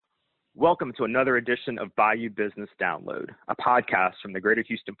Welcome to another edition of Bayou Business Download, a podcast from the Greater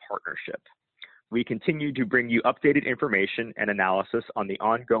Houston Partnership. We continue to bring you updated information and analysis on the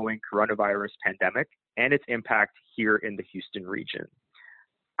ongoing coronavirus pandemic and its impact here in the Houston region.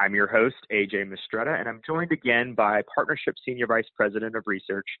 I'm your host, AJ Mistretta, and I'm joined again by Partnership Senior Vice President of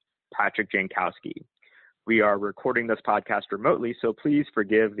Research, Patrick Jankowski. We are recording this podcast remotely, so please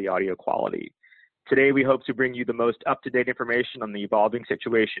forgive the audio quality. Today, we hope to bring you the most up-to-date information on the evolving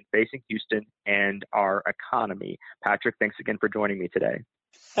situation facing Houston and our economy. Patrick, thanks again for joining me today.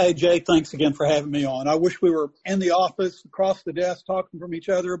 Hey, Jay, thanks again for having me on. I wish we were in the office across the desk talking from each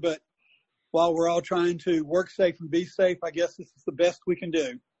other, but while we're all trying to work safe and be safe, I guess this is the best we can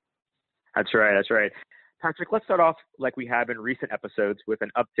do. That's right. Patrick, let's start off like we have in recent episodes with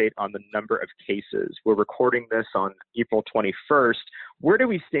an update on the number of cases. We're recording this on April 21st. Where do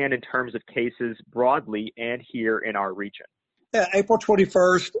we stand in terms of cases broadly and here in our region? Yeah, April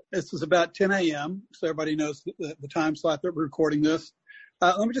 21st, this is about 10 a.m., so everybody knows the time slot that we're recording this.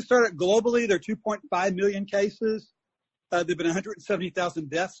 Let me just start globally. There are 2.5 million cases. There have been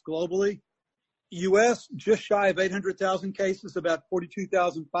 170,000 deaths globally. U.S., just shy of 800,000 cases, about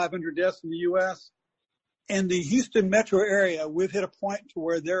 42,500 deaths in the U.S. In the Houston metro area, we've hit a point to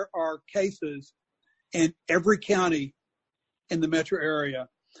where there are cases in every county in the metro area.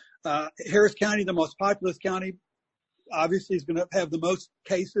 Harris County, the most populous county, obviously is going to have the most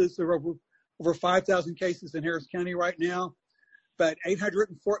cases. There are over 5,000 cases in Harris County right now, but 800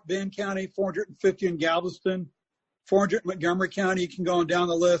 in Fort Bend County, 450 in Galveston, 400 in Montgomery County. You can go on down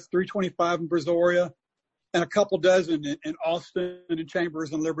the list, 325 in Brazoria, and a couple dozen in Austin and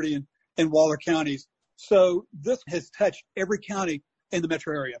Chambers and Liberty and Waller counties. So this has touched every county in the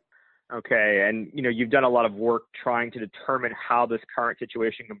metro area. Okay. And, you've done a lot of work trying to determine how this current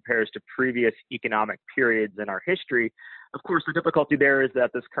situation compares to previous economic periods in our history. Of course, the difficulty there is that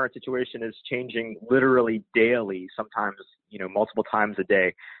this current situation is changing literally daily, sometimes, multiple times a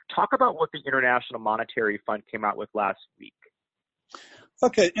day. Talk about what the International Monetary Fund came out with last week.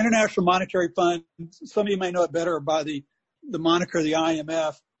 Okay. International Monetary Fund, some of you may know it better by the moniker, the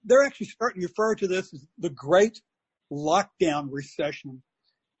IMF. They're actually starting to refer to this as the Great Lockdown Recession.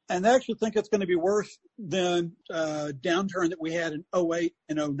 And they actually think it's going to be worse than downturn that we had in 2008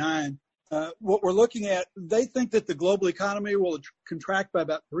 and 2009. What we're looking at, they think that the global economy will contract by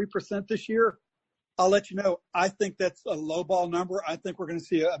about 3% this year. I'll let you know, I think that's a lowball number. I think we're going to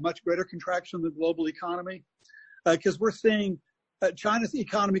see a much greater contraction of the global economy because we're seeing China's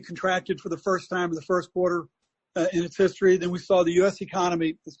economy contracted for the first time in the first quarter in its history. Then we saw the U.S.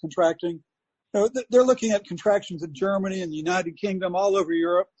 economy is contracting. They're looking at contractions in Germany and the United Kingdom, all over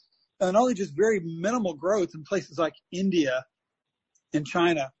Europe, and only just very minimal growth in places like India and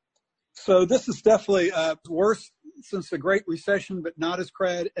China. So this is definitely worse since the Great Recession, but not as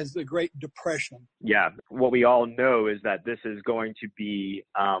bad as the Great Depression. Yeah, what we all know is that this is going to be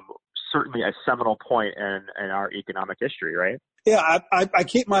certainly a seminal point in our economic history, right? Yeah, I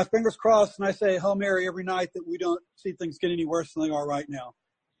keep my fingers crossed and I say Hail Mary every night that we don't see things get any worse than they are right now.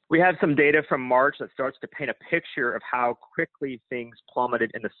 We have some data from March that starts to paint a picture of how quickly things plummeted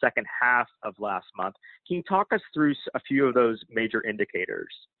in the second half of last month. Can you talk us through a few of those major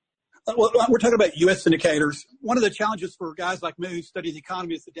indicators? Well, we're talking about U.S. indicators. One of the challenges for guys like me who study the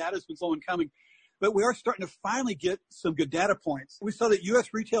economy is the data has been slow in coming. But we are starting to finally get some good data points. We saw that U.S.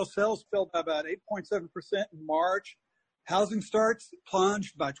 retail sales fell by about 8.7% in March. Housing starts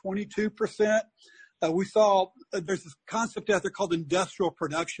plunged by 22%. We saw there's this concept out there called industrial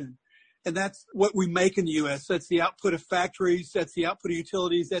production. And that's what we make in the U.S. That's the output of factories. That's the output of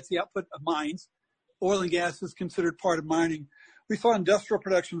utilities. That's the output of mines. Oil and gas is considered part of mining. We saw industrial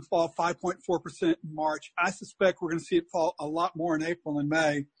production fall 5.4% in March. I suspect we're going to see it fall a lot more in April and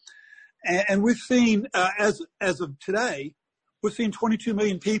May. And we've seen, as of today, we've seen 22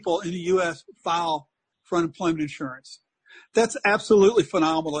 million people in the U.S. file for unemployment insurance. That's absolutely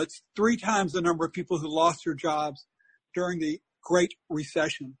phenomenal. It's 3 times the number of people who lost their jobs during the Great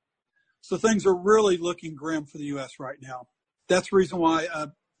Recession. So things are really looking grim for the U.S. right now. That's the reason why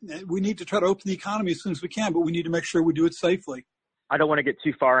we need to try to open the economy as soon as we can, but we need to make sure we do it safely. I don't want to get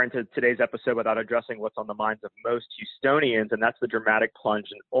too far into today's episode without addressing what's on the minds of most Houstonians, and that's the dramatic plunge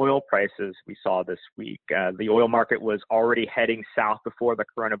in oil prices we saw this week. The oil market was already heading south before the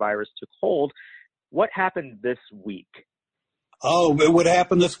coronavirus took hold. What happened this week? Oh, what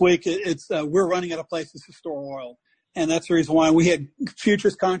happened this week? We're running out of places to store oil, and that's the reason why we had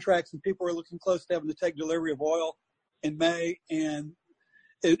futures contracts, and people were looking close to having to take delivery of oil in May, and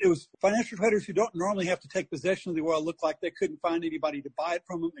it was financial traders who don't normally have to take possession of the oil looked like they couldn't find anybody to buy it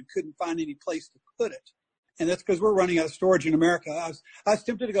from them and couldn't find any place to put it. And that's because we're running out of storage in America. I was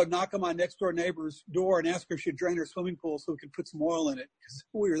tempted to go knock on my next door neighbor's door and ask her if she'd drain her swimming pool so we could put some oil in it, because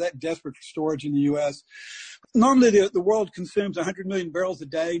we were that desperate for storage in the U.S. Normally, the world consumes 100 million barrels a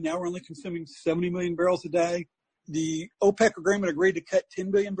day. Now we're only consuming 70 million barrels a day. The OPEC agreement agreed to cut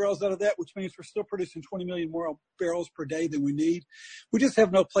 10 billion barrels out of that, which means we're still producing 20 million more barrels per day than we need. We just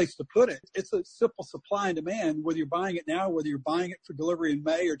have no place to put it. It's a simple supply and demand, whether you're buying it now, whether you're buying it for delivery in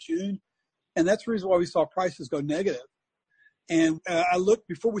May or June. And that's the reason why we saw prices go negative. And I looked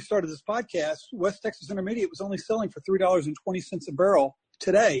before we started this podcast, West Texas Intermediate was only selling for $3.20 a barrel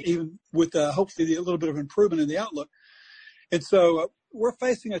today, even with hopefully a little bit of improvement in the outlook. And so we're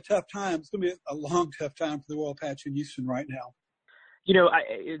facing a tough time. It's going to be a long, tough time for the oil patch in Houston right now. You know,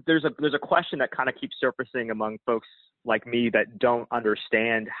 there's a question that kind of keeps surfacing among folks like me that don't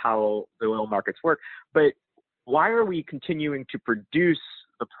understand how the oil markets work. But why are we continuing to produce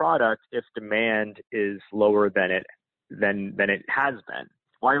the product if demand is lower than it has been?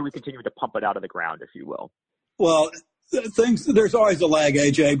 Why are we continuing to pump it out of the ground, if you will? Well, there's always a lag,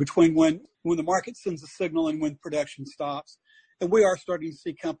 AJ, between when the market sends a signal and when production stops. And we are starting to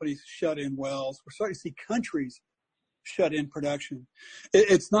see companies shut in wells. We're starting to see countries shut in production.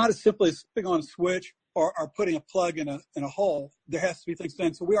 It's not as simple as flipping on a switch or putting a plug in a hole. There has to be things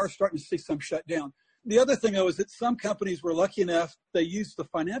done. So we are starting to see some shut down. The other thing, though, is that some companies were lucky enough, they used the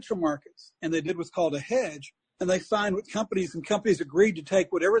financial markets and they did what's called a hedge. And they signed with companies, and companies agreed to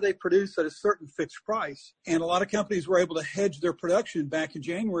take whatever they produce at a certain fixed price. And a lot of companies were able to hedge their production back in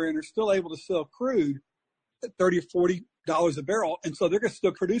January and are still able to sell crude at $30 or $40 a barrel. And so they're going to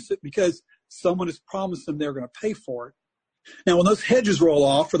still produce it because someone has promised them they're going to pay for it. Now, when those hedges roll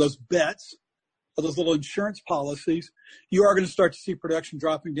off, or those bets, or those little insurance policies, you are going to start to see production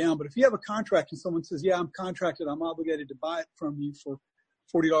dropping down. But if you have a contract and someone says, yeah, I'm contracted, I'm obligated to buy it from you for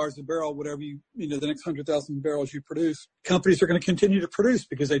 $40 a barrel, whatever the next 100,000 barrels you produce, companies are going to continue to produce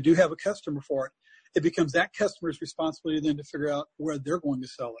because they do have a customer for it. It becomes that customer's responsibility then to figure out where they're going to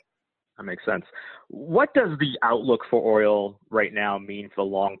sell it. That makes sense. What does the outlook for oil right now mean for the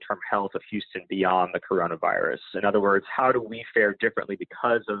long-term health of Houston beyond the coronavirus? In other words, how do we fare differently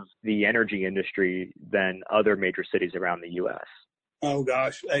because of the energy industry than other major cities around the U.S.? Oh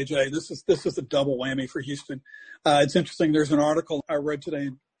gosh, AJ, this is a double whammy for Houston. It's interesting. There's an article I read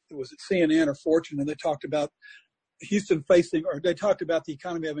today. It was at CNN or Fortune, and they talked about Houston they talked about the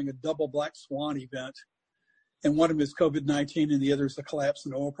economy having a double black swan event. And one of them is COVID-19 and the other is the collapse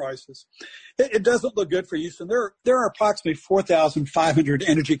in oil prices. It doesn't look good for Houston. There are approximately 4,500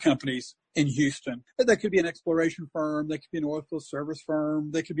 energy companies in Houston. That could be an exploration firm. They could be an oilfield service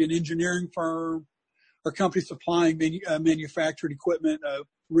firm. They could be an engineering firm or companies supplying manufactured equipment,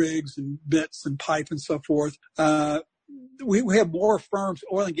 rigs and bits and pipe and so forth. We have more firms,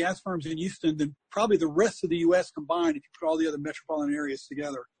 oil and gas firms in Houston than probably the rest of the U.S. combined if you put all the other metropolitan areas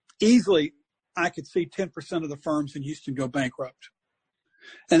together. Easily, I could see 10% of the firms in Houston go bankrupt.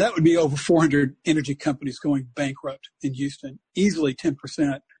 And that would be over 400 energy companies going bankrupt in Houston. Easily 10%.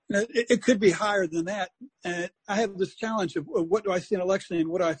 It could be higher than that. And I have this challenge of what do I see intellectually and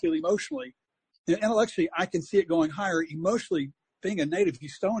what do I feel emotionally? And intellectually, I can see it going higher. Emotionally, being a native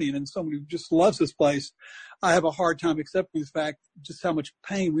Houstonian and someone who just loves this place, I have a hard time accepting the fact just how much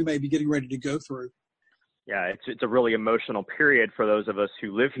pain we may be getting ready to go through. Yeah, it's a really emotional period for those of us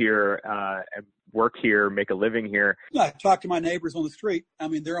who live here and work here, make a living here. Yeah, I talk to my neighbors on the street. I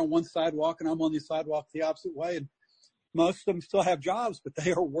mean, they're on one sidewalk and I'm on the sidewalk the opposite way. And most of them still have jobs, but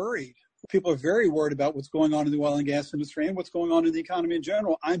they are worried. People are very worried about what's going on in the oil and gas industry and what's going on in the economy in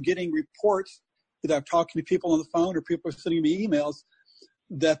general. I'm getting reports that I've talked to people on the phone or people are sending me emails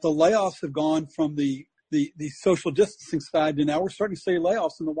that the layoffs have gone from the social distancing side, and now we're starting to see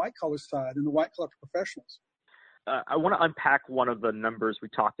layoffs on the white-collar side and the white-collar professionals. I want to unpack one of the numbers we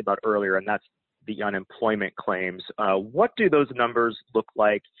talked about earlier, and that's the unemployment claims. What do those numbers look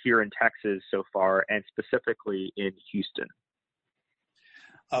like here in Texas so far, and specifically in Houston?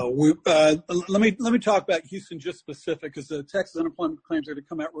 Let me talk about Houston just specific because the Texas unemployment claims are going to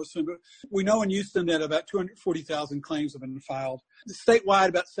come out real soon. But we know in Houston that about 240,000 claims have been filed. Statewide,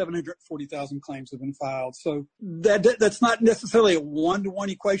 about 740,000 claims have been filed. So that's not necessarily a one-to-one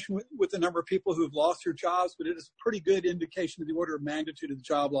equation with the number of people who have lost their jobs, but it is a pretty good indication of the order of magnitude of the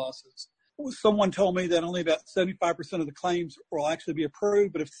job losses. Someone told me that only about 75% of the claims will actually be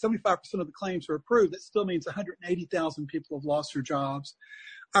approved. But if 75% of the claims are approved, that still means 180,000 people have lost their jobs.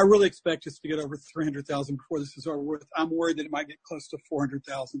 I really expect us to get over 300,000 before this is over with. I'm worried that it might get close to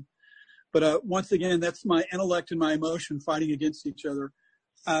 400,000. But once again, that's my intellect and my emotion fighting against each other.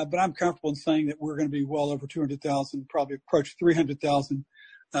 But I'm comfortable in saying that we're going to be well over 200,000, probably approach 300,000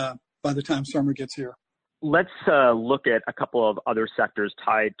 by the time summer gets here. Let's look at a couple of other sectors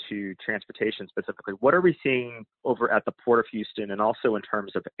tied to transportation specifically. What are we seeing over at the Port of Houston and also in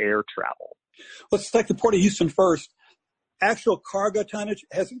terms of air travel? Let's take the Port of Houston first. Actual cargo tonnage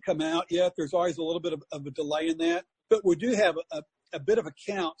hasn't come out yet. There's always a little bit of a delay in that. But we do have a bit of a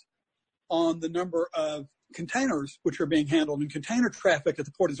count on the number of containers which are being handled. And container traffic at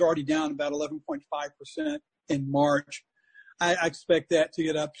the port is already down about 11.5% in March. I expect that to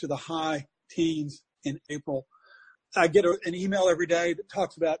get up to the high teens in April. I get an email every day that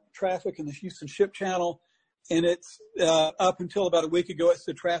talks about traffic in the Houston Ship Channel, and it's up until about a week ago, it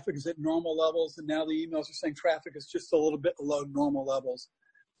said traffic is at normal levels, and now the emails are saying traffic is just a little bit below normal levels.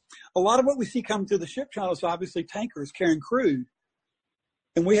 A lot of what we see coming through the ship channel is obviously tankers carrying crude,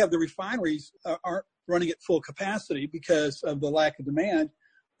 and we have the refineries aren't running at full capacity because of the lack of demand.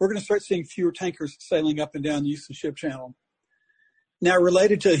 We're going to start seeing fewer tankers sailing up and down the Houston Ship Channel. Now,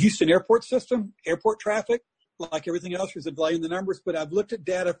 related to the Houston airport system, airport traffic, like everything else, there's a delay in the numbers, but I've looked at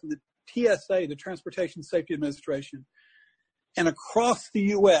data from the TSA, the Transportation Safety Administration, and across the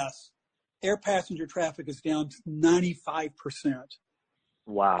U.S., air passenger traffic is down to 95%.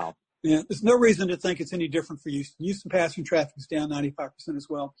 Wow. Yeah, there's no reason to think it's any different for Houston. Houston passenger traffic is down 95% as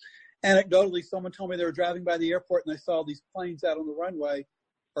well. Anecdotally, someone told me they were driving by the airport and they saw these planes out on the runway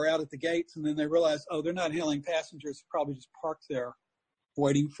or out at the gates, and then they realized, oh, they're not handling passengers, they're probably just parked there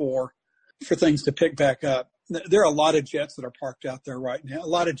waiting for things to pick back up. There are a lot of jets that are parked out there right now. A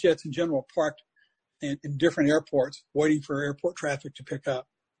lot of jets in general parked in different airports waiting for airport traffic to pick up.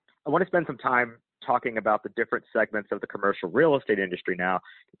 I want to spend some time talking about the different segments of the commercial real estate industry now.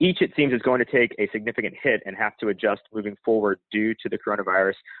 Each, it seems, is going to take a significant hit and have to adjust moving forward due to the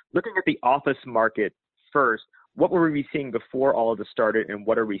coronavirus. Looking at the office market first, what were we seeing before all of this started, and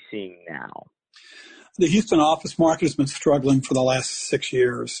what are we seeing now? The Houston office market has been struggling for the last 6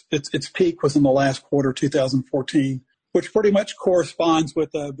 years. Its peak was in the last quarter, 2014, which pretty much corresponds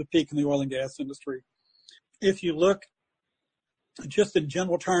with the peak in the oil and gas industry. If you look just in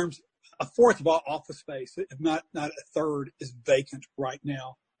general terms, a fourth of all office space, if not a third, is vacant right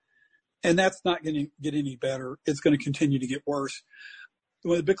now. And that's not going to get any better. It's going to continue to get worse.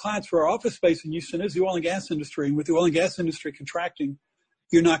 One of the big clients for our office space in Houston is the oil and gas industry. And with the oil and gas industry contracting,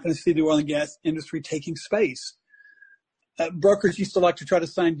 you're not going to see the oil and gas industry taking space. Brokers used to like to try to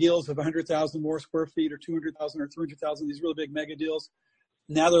sign deals of 100,000 more square feet or 200,000 or 300,000, these really big mega deals.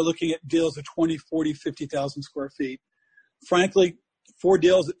 Now they're looking at deals of 20, 40, 50,000 square feet. Frankly, 4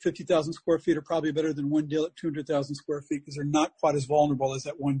 deals at 50,000 square feet are probably better than 1 deal at 200,000 square feet because they're not quite as vulnerable as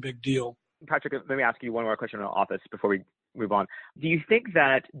that one big deal. Patrick, let me ask you one more question on office before we move on. Do you think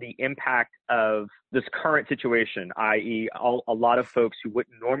that the impact of this current situation, i.e. a lot of folks who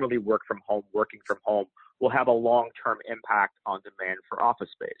wouldn't normally work from home, working from home, will have a long-term impact on demand for office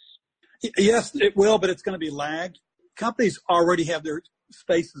space? Yes, it will, but it's going to be lagged. Companies already have their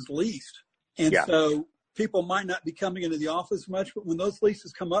spaces leased. And so people might not be coming into the office much, but when those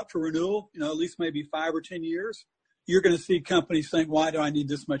leases come up for renewal, at least maybe 5 or 10 years, you're going to see companies think, why do I need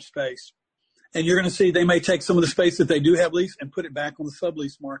this much space? And you're going to see they may take some of the space that they do have leased and put it back on the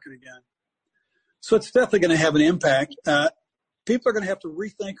sublease market again. So it's definitely going to have an impact. People are going to have to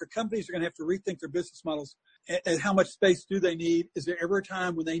rethink, or companies are going to have to rethink their business models. And how much space do they need? Is there ever a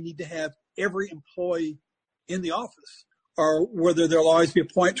time when they need to have every employee in the office? Or whether there'll always be a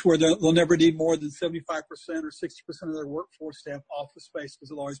point to where they'll never need more than 75% or 60% of their workforce to have office space because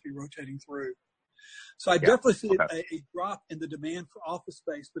they'll always be rotating through. So I definitely see a drop in the demand for office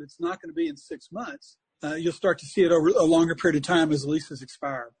space, but it's not going to be in 6 months. You'll start to see it over a longer period of time as leases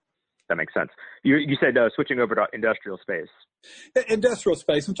expire. That makes sense. You said switching over to industrial space. Industrial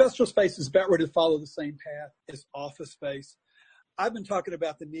space. Industrial space is about ready to follow the same path as office space. I've been talking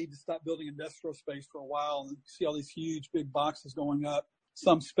about the need to stop building industrial space for a while, and you see all these huge big boxes going up.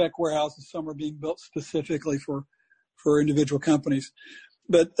 Some spec warehouses, some are being built specifically for individual companies.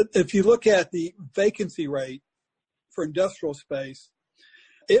 But if you look at the vacancy rate for industrial space,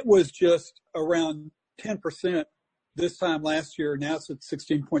 it was just around 10% this time last year. Now it's at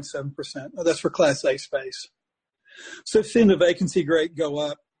 16.7%. That's for Class A space. So we've seen the vacancy rate go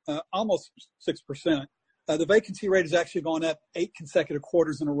up almost 6%. The vacancy rate has actually gone up 8 consecutive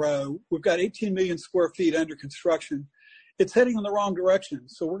quarters in a row. We've got 18 million square feet under construction. It's heading in the wrong direction.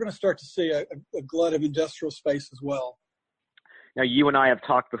 So we're going to start to see a glut of industrial space as well. Now, you and I have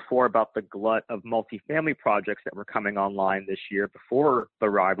talked before about the glut of multifamily projects that were coming online this year before the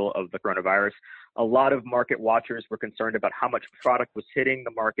arrival of the coronavirus. A lot of market watchers were concerned about how much product was hitting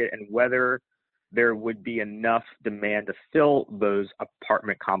the market and whether there would be enough demand to fill those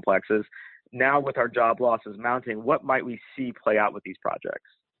apartment complexes. Now, with our job losses mounting, what might we see play out with these projects?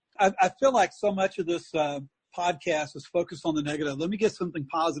 I feel like so much of this podcast is focused on the negative. Let me get something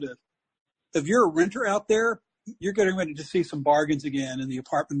positive. If you're a renter out there, you're getting ready to see some bargains again in the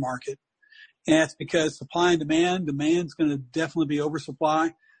apartment market. And that's because supply and demand's going to definitely be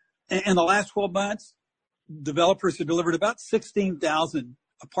oversupply. In the last 12 months, developers have delivered about 16,000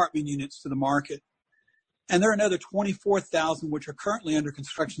 apartment units to the market. And there are another 24,000 which are currently under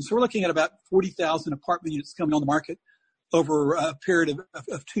construction. So we're looking at about 40,000 apartment units coming on the market over a period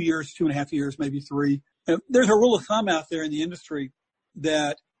of 2 years, 2.5 years, maybe 3. There's a rule of thumb out there in the industry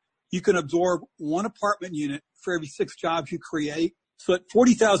that you can absorb one apartment unit for every 6 jobs you create. So at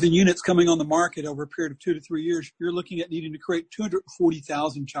 40,000 units coming on the market over a period of 2 to 3 years, you're looking at needing to create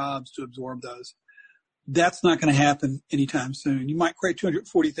 240,000 jobs to absorb those. That's not going to happen anytime soon. You might create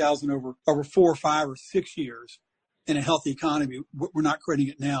 240,000 over 4 or 5 or 6 years in a healthy economy. We're not creating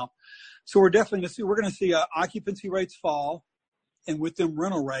it now. So we're going to see occupancy rates fall, and with them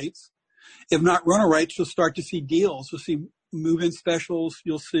rental rates. If not rental rates, you'll start to see deals. You'll see move-in specials.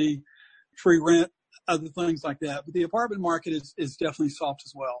 You'll see free rent, other things like that. But the apartment market is definitely soft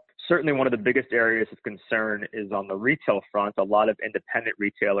as well. Certainly one of the biggest areas of concern is on the retail front. A lot of independent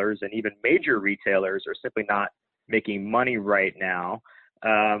retailers and even major retailers are simply not making money right now.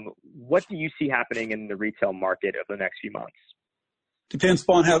 What do you see happening in the retail market over the next few months? Depends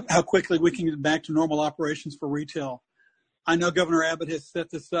upon how quickly we can get back to normal operations for retail. I know Governor Abbott has set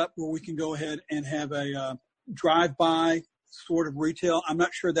this up where we can go ahead and have a drive-by sort of retail. I'm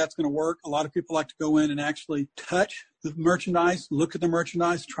not sure that's going to work. A lot of people like to go in and actually touch the merchandise, look at the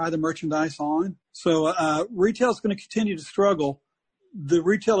merchandise, try the merchandise on. So retail is going to continue to struggle. The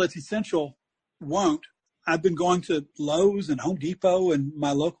retail that's essential won't. I've been going to Lowe's and Home Depot and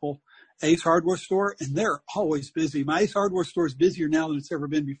my local Ace Hardware store, and they're always busy. My Ace Hardware store is busier now than it's ever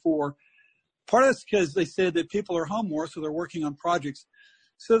been before. Part of it's because they said that people are home more, so they're working on projects.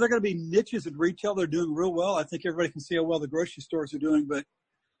 So they're going to be niches in retail. They're doing real well. I think everybody can see how well the grocery stores are doing, but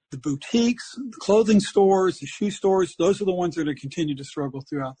the boutiques, the clothing stores, the shoe stores, those are the ones that are going to continue to struggle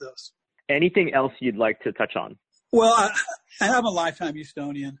throughout this. Anything else you'd like to touch on? Well, I'm a lifetime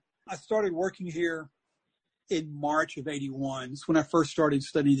Houstonian. I started working here in March of '81. It's when I first started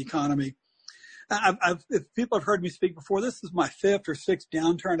studying the economy. If people have heard me speak before, this is my 5th or 6th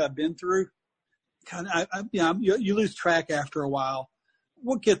downturn I've been through. You lose track after a while.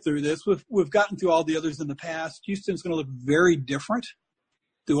 We'll get through this. We've gotten through all the others in the past. Houston's going to look very different.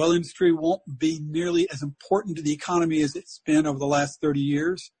 The oil industry won't be nearly as important to the economy as it's been over the last 30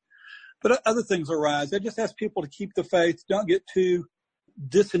 years. But other things will rise. I just ask people to keep the faith. Don't get too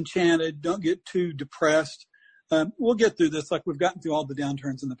disenchanted. Don't get too depressed. We'll get through this like we've gotten through all the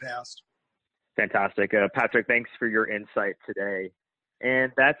downturns in the past. Fantastic. Patrick, thanks for your insight today.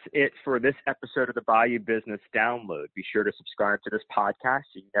 And that's it for this episode of the Bayou Business Download. Be sure to subscribe to this podcast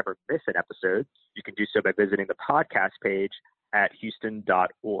so you never miss an episode. You can do so by visiting the podcast page at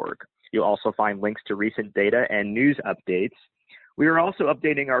houston.org. You'll also find links to recent data and news updates. We are also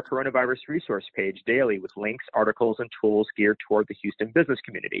updating our coronavirus resource page daily with links, articles, and tools geared toward the Houston business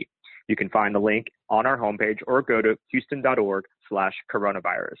community. You can find the link on our homepage or go to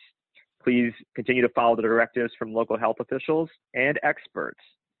houston.org/coronavirus. Please continue to follow the directives from local health officials and experts.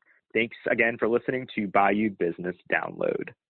 Thanks again for listening to Bayou Business Download.